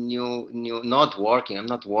on the new. Not working. I'm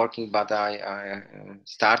not working, but I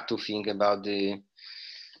start to think about the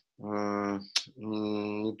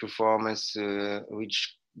new performance,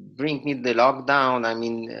 which bring me the lockdown. I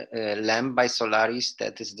mean, Lamb by Solaris.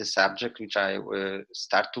 That is the subject which I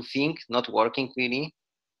start to think. Not working really,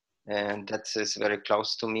 and that is very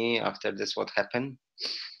close to me after this what happened.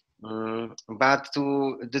 But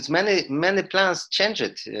there's many plans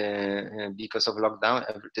changed because of lockdown.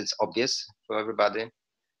 It's obvious for everybody,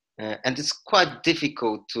 and it's quite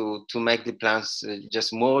difficult to make the plans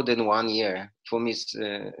just more than 1 year. For me, it's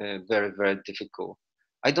very, very difficult.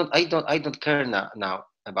 I don't care now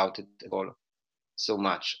about it at all so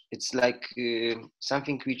much. It's like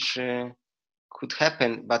something which could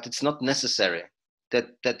happen, but it's not necessary.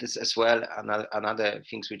 That is as well another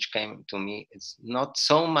things which came to me. It's not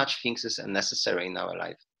so much things is necessary in our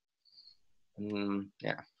life.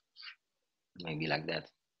 Yeah, maybe like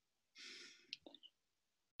that.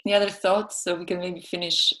 Any other thoughts? So we can maybe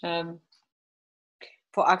finish.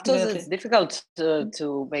 For actors, it's difficult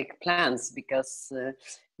to make plans because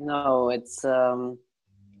it's so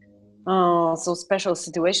special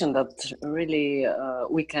situation that really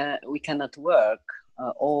we cannot work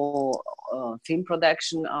all film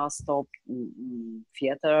production are stopped.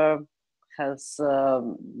 Theater has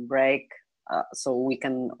break, so we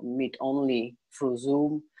can meet only through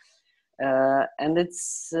Zoom, and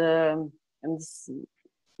it's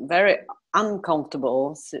very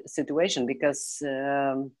uncomfortable situation because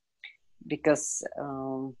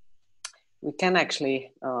we can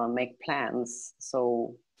actually make plans.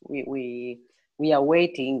 So we are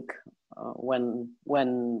waiting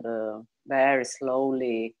when very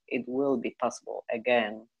slowly it will be possible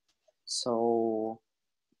again. So,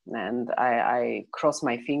 and I cross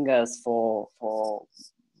my fingers for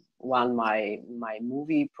my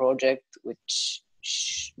movie project, which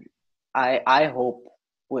I hope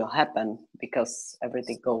will happen because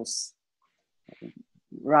everything goes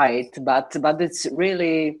right. But it's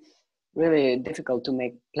really difficult to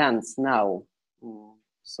make plans now.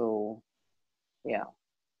 So, yeah.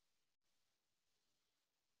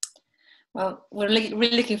 Well, we're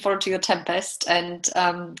really looking forward to your Tempest, and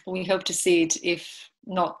we hope to see it, if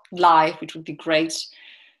not live, which would be great,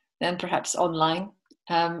 then perhaps online.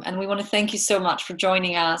 And we want to thank you so much for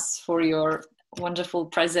joining us, for your wonderful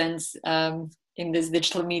presence in this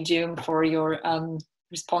digital medium, for your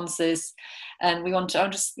responses. And we want to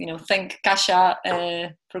just, thank Kasia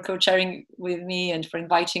for co-chairing with me and for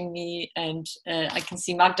inviting me. And I can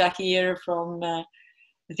see Magda here from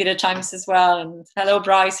the Theatre Times as well. And hello,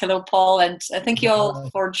 Bryce. Hello, Paul. And thank you all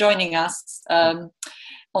for joining us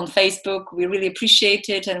on Facebook. We really appreciate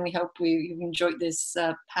it, and we hope you've enjoyed this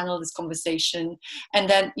panel, this conversation, and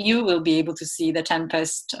then you will be able to see the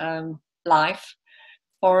Tempest live,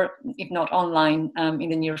 or if not online, in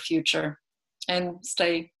the near future. And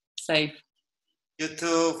stay safe. You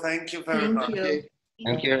too. Thank you very much.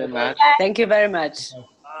 Thank you very much. Thank you very much.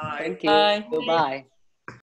 Bye. Thank you. Bye. Goodbye.